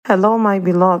Hello, my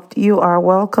beloved. You are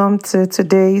welcome to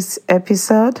today's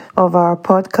episode of our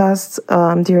podcast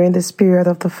during this period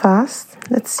of the fast.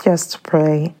 Let's just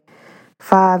pray.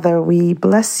 Father, we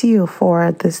bless you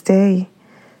for this day.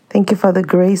 Thank you for the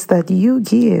grace that you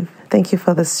give. Thank you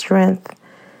for the strength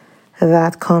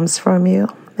that comes from you.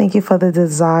 Thank you for the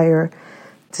desire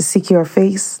to seek your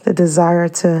face, the desire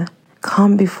to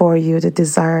come before you, the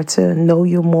desire to know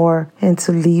you more and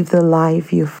to live the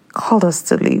life you've called us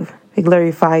to live. Be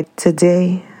glorified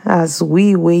today as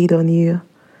we wait on you.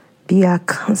 Be our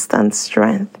constant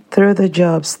strength through the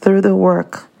jobs, through the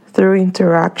work, through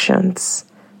interactions,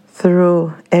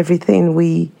 through everything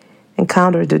we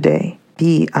encounter today.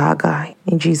 Be our guide.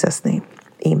 In Jesus' name,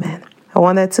 amen. I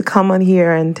wanted to come on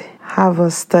here and have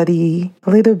us study a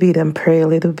little bit and pray a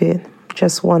little bit.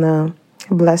 Just want to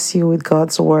bless you with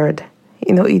God's word.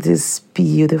 You know, it is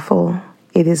beautiful.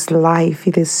 It is life.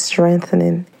 It is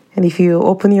strengthening. And if you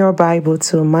open your Bible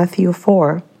to Matthew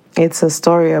 4, it's a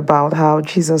story about how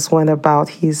Jesus went about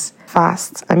his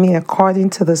fast. According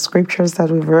to the scriptures that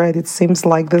we've read, it seems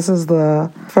like this is the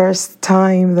first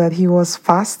time that he was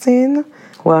fasting.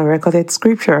 Well, recorded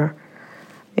scripture.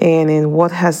 And in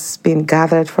what has been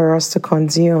gathered for us to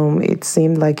consume, it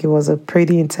seemed like it was a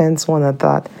pretty intense one at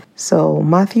that. So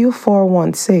Matthew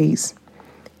 4:1 says,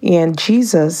 "And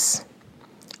Jesus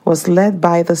was led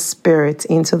by the Spirit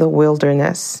into the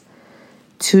wilderness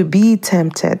to be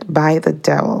tempted by the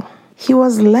devil." He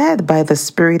was led by the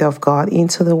Spirit of God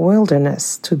into the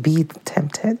wilderness to be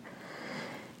tempted.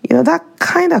 You know, that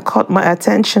kind of caught my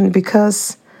attention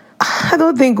because I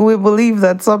don't think we believe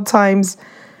that sometimes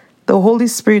the Holy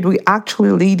Spirit will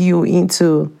actually lead you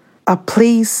into a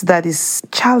place that is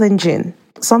challenging.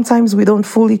 Sometimes we don't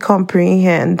fully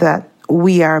comprehend that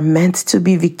we are meant to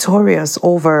be victorious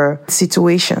over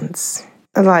situations.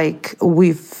 Like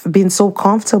we've been so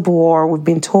comfortable or we've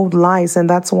been told lies, and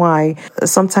that's why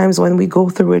sometimes when we go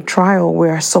through a trial,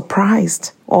 we're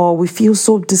surprised or we feel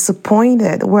so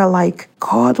disappointed. We're like,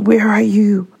 God, where are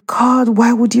you? God,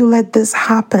 why would you let this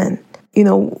happen? You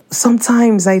know,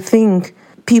 sometimes I think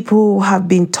people have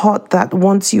been taught that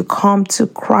once you come to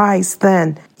Christ,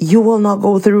 then you will not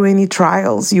go through any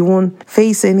trials. You won't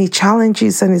face any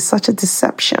challenges, and it's such a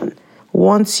deception.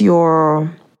 Once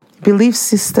your belief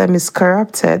system is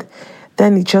corrupted,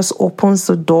 then it just opens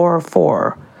the door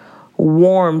for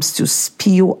worms to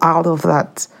spew out of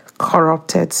that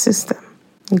corrupted system.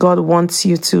 God wants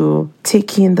you to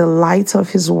take in the light of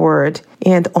his word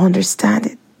and understand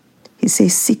it. He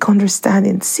says, seek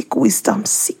understanding, seek wisdom,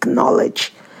 seek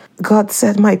knowledge. God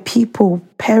said, my people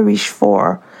perish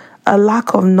for a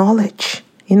lack of knowledge.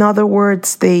 In other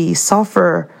words, they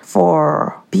suffer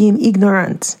for being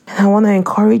ignorant. And I want to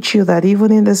encourage you that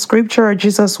even in the scripture,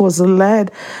 Jesus was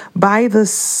led by the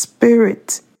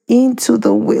Spirit into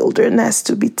the wilderness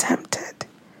to be tempted.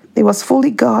 He was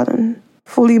fully God and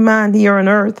fully man here on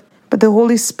earth, but the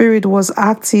Holy Spirit was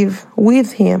active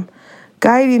with him,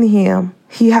 guiding him.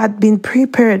 He had been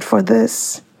prepared for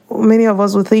this. Many of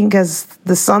us would think as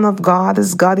the Son of God,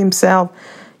 as God himself,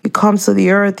 he comes to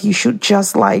the earth, he should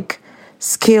just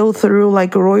scale through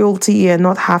like royalty and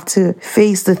not have to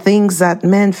face the things that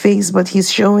men face. But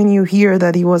he's showing you here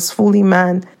that he was fully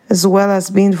man as well as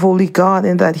being fully God,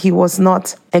 and that he was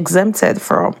not exempted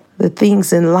from the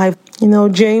things in life. You know,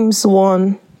 James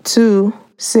 1:2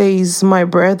 says, my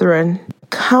brethren,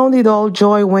 count it all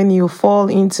joy when you fall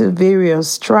into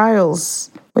various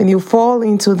trials, when you fall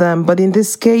into them. But in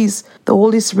this case, the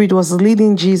Holy Spirit was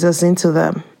leading Jesus into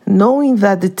them, knowing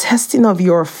that the testing of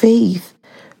your faith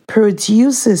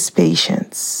produces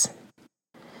patience.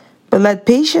 But let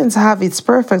patience have its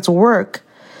perfect work,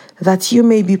 that you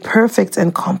may be perfect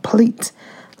and complete,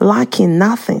 lacking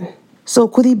nothing. So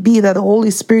could it be that the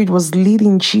Holy Spirit was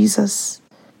leading Jesus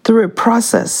through a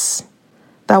process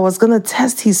that was going to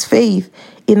test his faith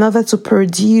in order to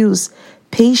produce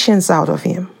patience out of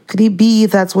him? Could it be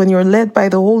that when you're led by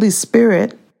the Holy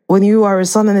Spirit, when you are a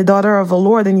son and a daughter of the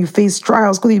Lord and you face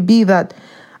trials, could it be that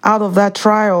out of that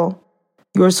trial,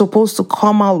 you're supposed to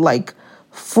come out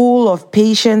full of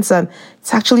patience, and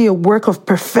it's actually a work of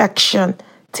perfection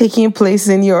taking place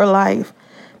in your life?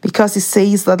 Because it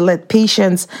says that let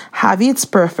patience have its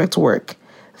perfect work,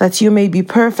 that you may be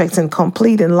perfect and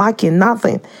complete and lacking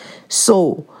nothing.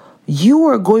 So you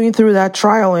are going through that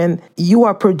trial and you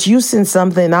are producing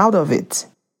something out of it.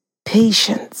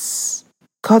 Patience.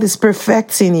 God is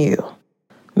perfecting you,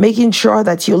 making sure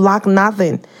that you lack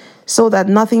nothing, so that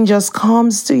nothing just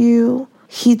comes to you,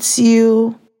 hits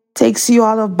you, takes you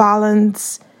out of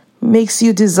balance, makes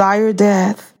you desire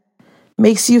death,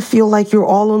 makes you feel like you're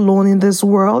all alone in this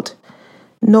world.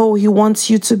 No, he wants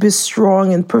you to be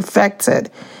strong and perfected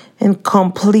and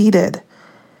completed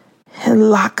and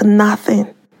lack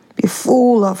nothing. Be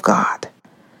full of God.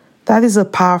 That is a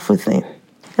powerful thing.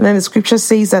 And then the scripture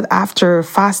says that after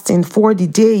fasting 40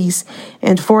 days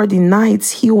and 40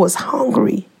 nights, he was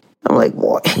hungry. I'm like,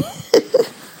 what?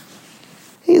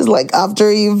 He's like, after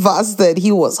he fasted,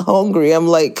 he was hungry. I'm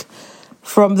like,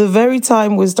 from the very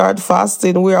time we start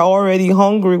fasting, we're already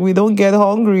hungry. We don't get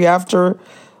hungry after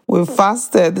we've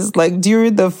fasted. It's like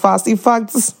during the fast. In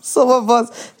fact, some of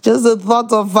us, just the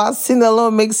thought of fasting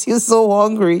alone makes you so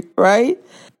hungry, right?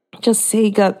 Just say,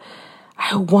 God,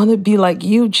 I want to be like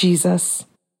you, Jesus.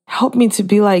 Help me to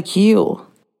be like you,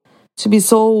 to be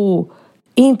so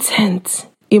intent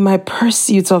in my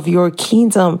pursuit of your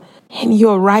kingdom and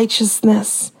your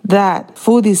righteousness that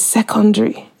food is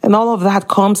secondary. And all of that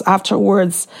comes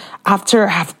afterwards, after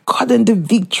I've gotten the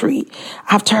victory,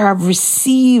 after I've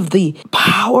received the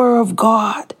power of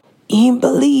God in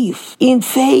belief, in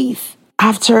faith,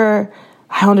 after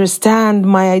I understand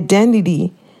my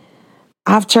identity,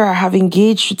 after I have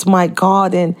engaged with my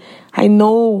God and I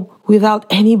know without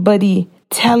anybody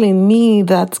telling me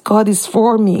that God is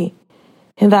for me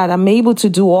and that I'm able to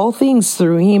do all things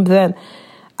through him, then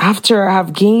after I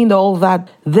have gained all that,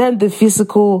 then the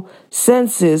physical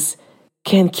senses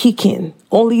can kick in.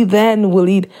 Only then will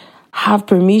it have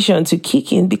permission to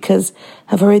kick in because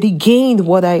I've already gained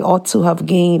what I ought to have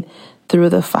gained through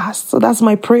the fast. So that's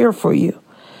my prayer for you.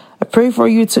 I pray for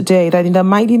you today that in the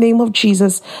mighty name of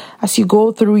Jesus, as you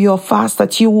go through your fast,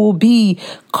 that you will be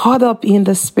caught up in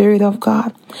the Spirit of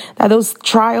God, that those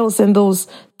trials and those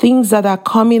things that are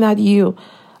coming at you,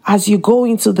 as you go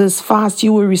into this fast,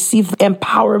 you will receive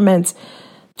empowerment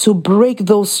to break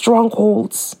those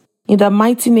strongholds in the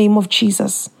mighty name of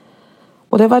Jesus.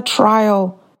 Whatever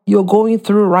trial you're going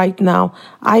through right now,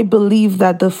 I believe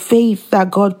that the faith that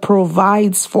God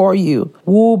provides for you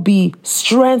will be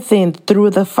strengthened through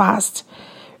the fast.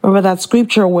 Remember that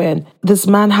scripture when this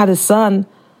man had a son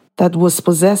that was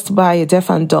possessed by a deaf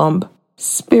and dumb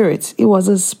spirit. It was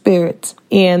a spirit.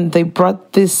 And they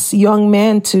brought this young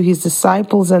man to his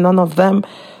disciples, and none of them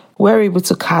were able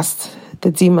to cast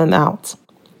the demon out.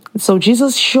 So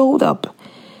Jesus showed up,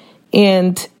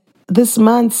 and this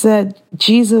man said,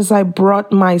 Jesus, I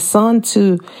brought my son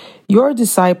to your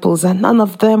disciples, and none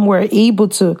of them were able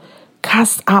to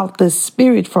cast out the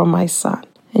spirit from my son.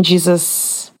 And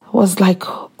Jesus was like,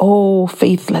 oh,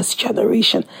 faithless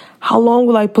generation, how long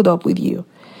will I put up with you?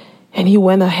 And he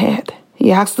went ahead.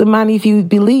 He asked the man if he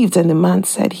believed, and the man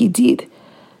said he did.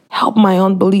 Help my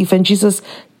unbelief. And Jesus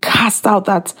cast out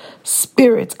that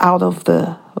spirit out of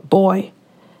the boy,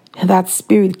 and that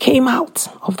spirit came out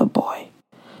of the boy.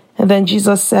 And then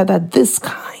Jesus said that this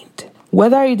kind,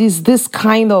 whether it is this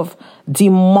kind of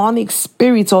demonic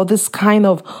spirit or this kind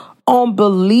of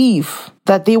unbelief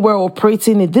that they were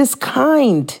operating in, this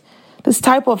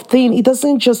type of thing, it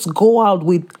doesn't just go out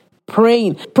with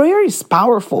praying. Prayer is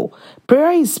powerful.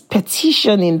 Prayer is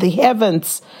petitioning the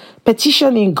heavens,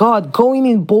 petitioning God, going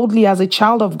in boldly as a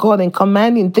child of God and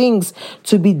commanding things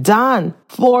to be done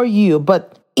for you.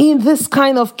 But in this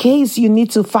kind of case, you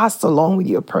need to fast along with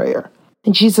your prayer.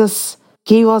 And Jesus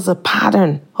gave us a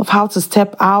pattern of how to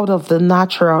step out of the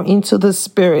natural into the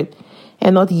spirit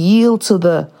and not yield to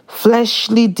the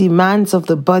fleshly demands of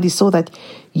the body so that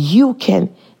you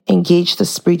can engage the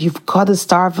spirit. You've got to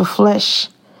starve the flesh.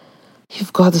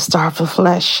 You've got to starve the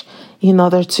flesh in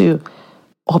order to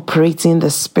operate in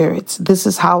the spirit. This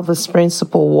is how this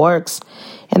principle works.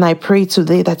 And I pray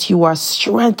today that you are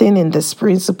strengthened in this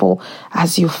principle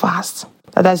as you fast.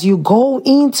 That as you go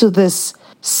into this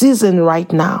season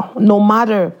right now, no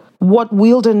matter what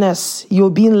wilderness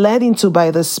you're being led into by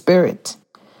the Spirit,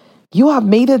 you have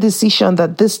made a decision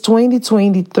that this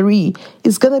 2023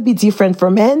 is going to be different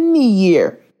from any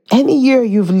year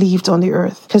you've lived on the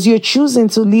earth, because you're choosing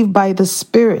to live by the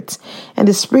Spirit, and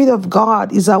the Spirit of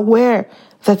God is aware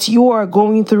that you are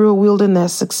going through a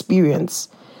wilderness experience.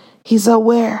 He's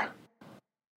aware.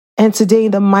 And today,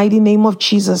 in the mighty name of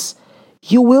Jesus,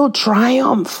 you will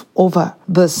triumph over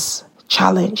this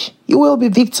challenge. You will be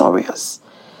victorious.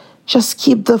 Just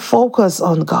keep the focus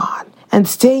on God and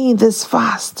stay in this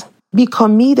fast. Be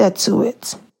committed to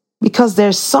it, because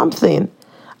there's something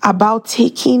about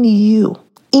taking you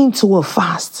into a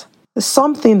fast. There's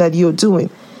something that you're doing.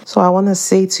 So I want to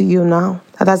say to you now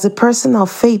that as a person of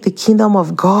faith, the kingdom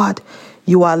of God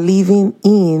you are living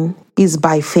in is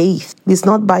by faith. It's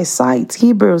not by sight.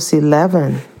 Hebrews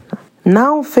 11.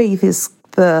 Now faith is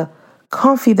the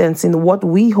confidence in what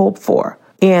we hope for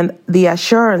and the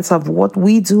assurance of what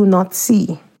we do not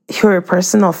see. You're a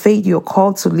person of faith. You're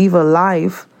called to live a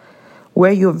life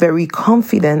where you're very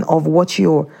confident of what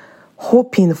you're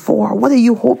hoping for. What are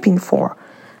you hoping for?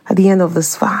 at the end of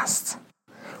this fast?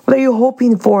 What are you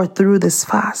hoping for through this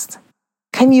fast?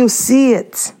 Can you see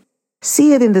it?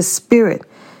 See it in the spirit,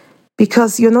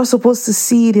 because you're not supposed to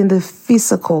see it in the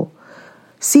physical.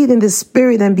 See it in the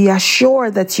spirit and be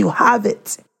assured that you have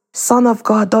it. Son of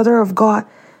God, daughter of God,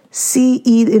 see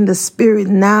it in the spirit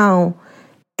now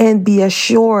and be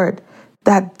assured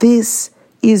that this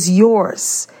is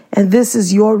yours and this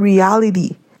is your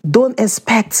reality. Don't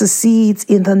expect to see it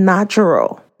in the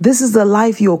natural. This is the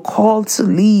life you're called to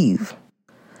live.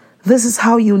 This is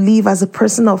how you live as a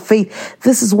person of faith.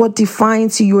 This is what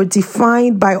defines you. You're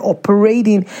defined by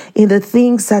operating in the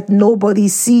things that nobody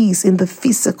sees in the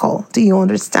physical. Do you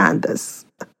understand this?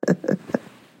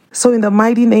 So in the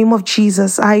mighty name of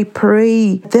Jesus, I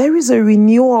pray there is a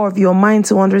renewal of your mind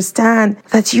to understand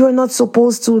that you're not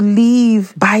supposed to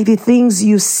live by the things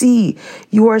you see.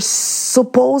 You are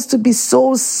supposed to be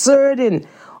so certain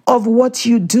of what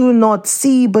you do not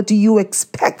see, but you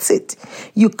expect it.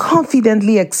 You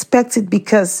confidently expect it,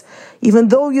 because even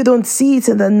though you don't see it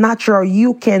in the natural,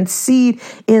 you can see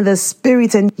it in the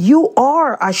spirit, and you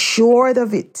are assured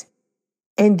of it.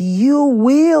 And you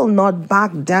will not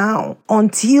back down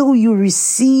until you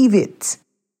receive it.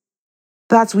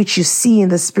 That which you see in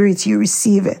the spirit, you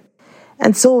receive it.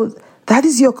 And so that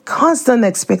is your constant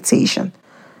expectation.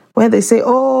 When they say,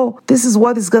 oh, this is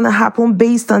what is going to happen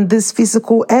based on this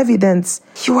physical evidence,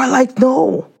 you are like,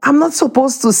 no, I'm not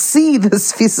supposed to see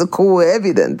this physical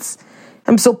evidence.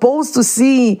 I'm supposed to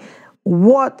see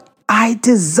what I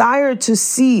desire to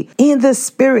see in the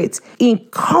spirit, in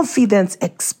confident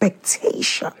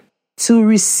expectation, to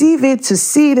receive it, to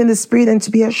see it in the spirit, and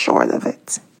to be assured of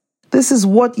it. This is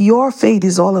what your faith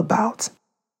is all about.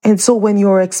 And so when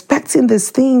you're expecting these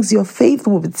things, your faith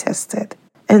will be tested.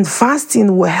 And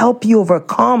fasting will help you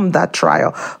overcome that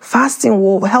trial. Fasting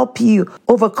will help you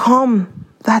overcome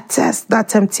that test, that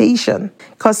temptation.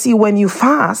 Because see, when you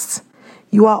fast,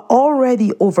 you are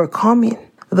already overcoming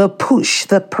the push,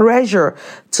 the pressure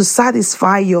to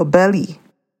satisfy your belly.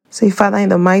 Say, Father, in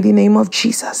the mighty name of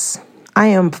Jesus, I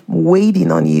am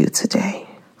waiting on you today.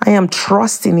 I am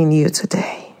trusting in you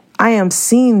today. I am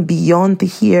seeing beyond the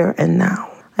here and now.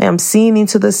 I am seeing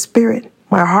into the spirit.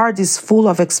 My heart is full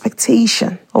of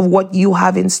expectation of what you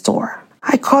have in store.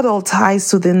 I cut all ties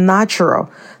to the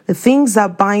natural, the things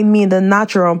that bind me in the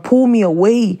natural and pull me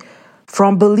away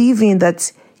from believing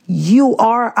that you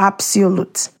are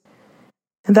absolute.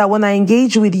 And that when I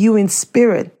engage with you in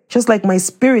spirit, just like my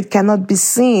spirit cannot be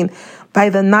seen by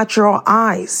the natural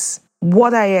eyes,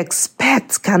 what I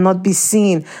expect cannot be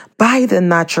seen by the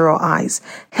natural eyes.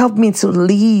 Help me to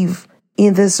live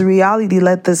in this reality.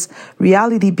 Let this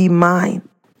reality be mine.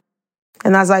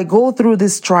 And as I go through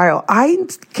this trial, I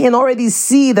can already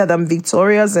see that I'm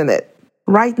victorious in it.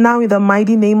 Right now, in the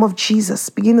mighty name of Jesus,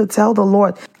 begin to tell the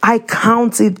Lord, I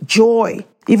count it joy.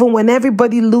 Even when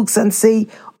everybody looks and say,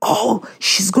 oh,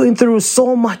 she's going through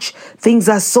so much. Things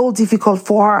are so difficult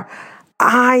for her.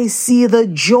 I see the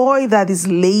joy that is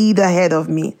laid ahead of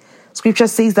me. Scripture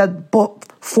says that,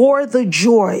 but for the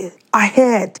joy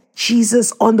ahead,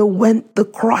 Jesus underwent the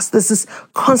cross. This is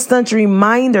constant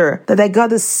reminder that I got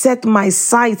to set my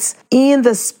sights in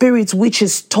the spirit, which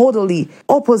is totally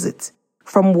opposite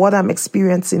from what I'm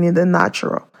experiencing in the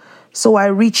natural. So I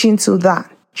reach into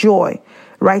that joy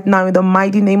right now in the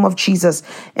mighty name of Jesus.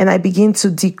 And I begin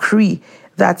to decree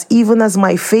that even as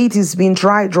my faith is being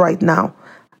tried right now,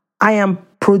 I am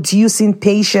producing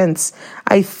patience.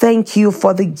 I thank you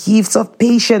for the gift of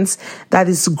patience that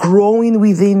is growing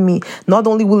within me. Not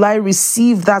only will I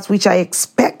receive that which I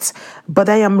expect, but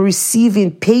I am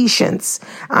receiving patience.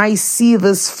 I see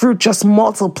this fruit just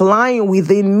multiplying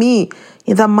within me.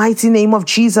 In the mighty name of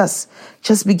Jesus,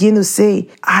 just begin to say,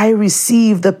 I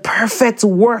receive the perfect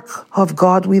work of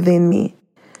God within me.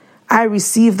 I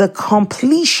receive the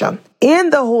completion in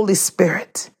the Holy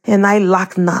Spirit, and I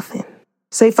lack nothing.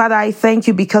 Say, Father, I thank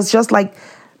you because just like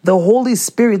the Holy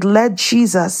Spirit led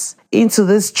Jesus into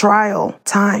this trial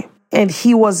time and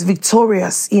he was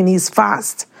victorious in his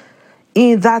fast,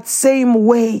 in that same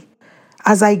way,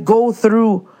 as I go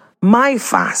through my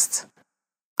fast,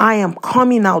 I am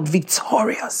coming out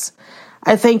victorious.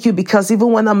 I thank you because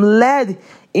even when I'm led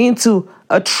into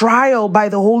a trial by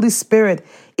the Holy Spirit,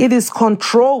 it is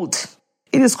controlled.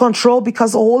 It is controlled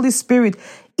because the Holy Spirit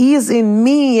is in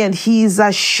me and he is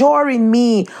assuring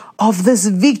me of this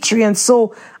victory. And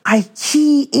so I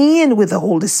key in with the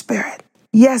Holy Spirit.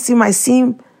 Yes, it might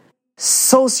seem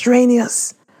so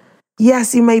strenuous.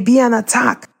 Yes, it may be an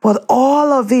attack, but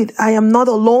all of it, I am not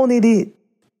alone in it.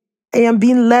 I am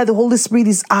being led. The Holy Spirit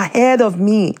is ahead of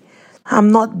me.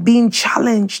 I'm not being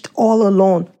challenged all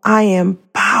alone. I am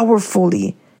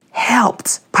powerfully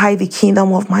helped by the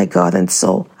kingdom of my God. And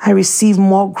so I receive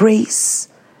more grace.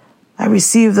 I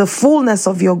receive the fullness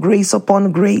of your grace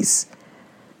upon grace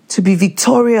to be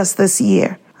victorious this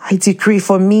year. I decree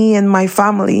for me and my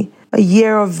family a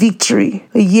year of victory,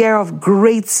 a year of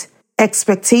great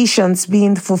expectations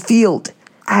being fulfilled.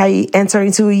 I enter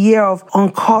into a year of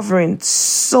uncovering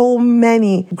so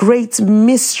many great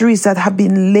mysteries that have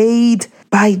been laid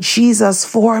by Jesus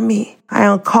for me. I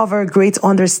uncover great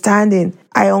understanding.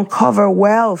 I uncover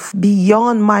wealth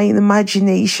beyond my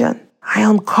imagination. I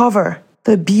uncover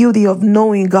the beauty of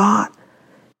knowing God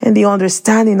and the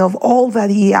understanding of all that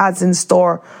He has in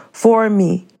store for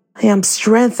me. I am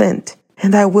strengthened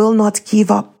and I will not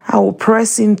give up. I will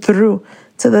press in through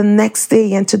to the next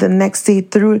day and to the next day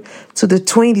through to the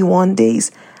 21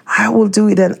 days. I will do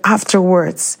it, and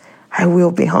afterwards I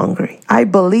will be hungry. I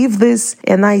believe this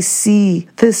and I see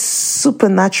this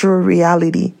supernatural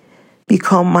reality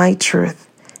become my truth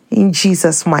in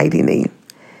Jesus' mighty name.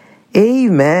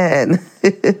 Amen.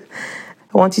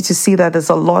 I want you to see that there's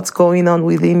a lot going on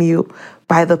within you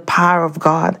by the power of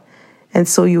God. And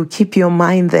so you keep your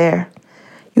mind there.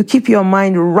 You keep your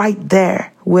mind right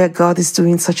there where God is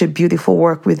doing such a beautiful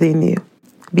work within you.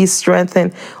 Be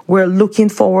strengthened. We're looking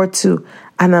forward to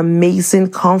an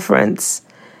amazing conference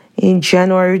in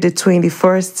January the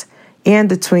 21st and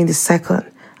the 22nd.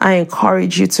 I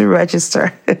encourage you to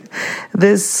register.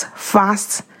 This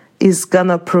fast is going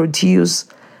to produce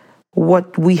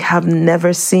what we have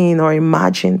never seen or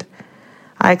imagined.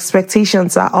 Our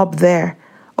expectations are up there.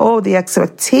 Oh, the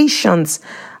expectations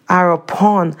are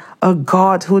upon a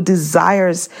God who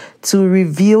desires to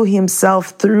reveal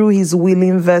Himself through His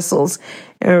willing vessels.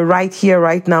 And right here,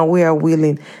 right now, we are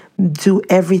willing. Do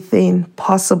everything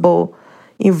possible.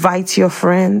 Invite your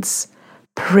friends.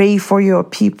 Pray for your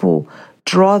people.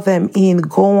 Draw them in.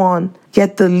 Go on.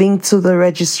 Get the link to the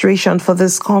registration for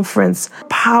this conference.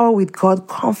 Power with God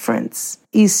Conference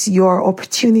is your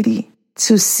opportunity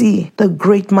to see the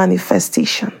great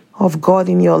manifestation of God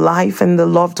in your life and the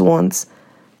loved ones.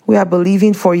 We are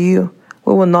believing for you.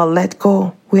 We will not let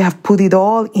go. We have put it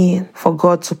all in for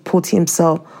God to put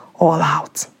Himself all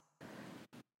out.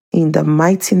 In the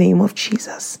mighty name of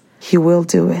Jesus, He will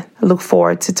do it. I look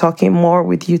forward to talking more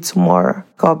with you tomorrow.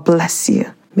 God bless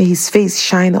you. May His face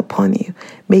shine upon you.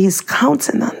 May His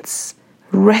countenance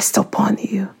rest upon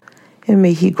you. And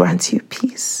may He grant you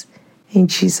peace. In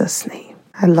Jesus' name.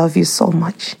 I love you so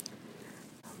much.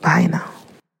 Bye now.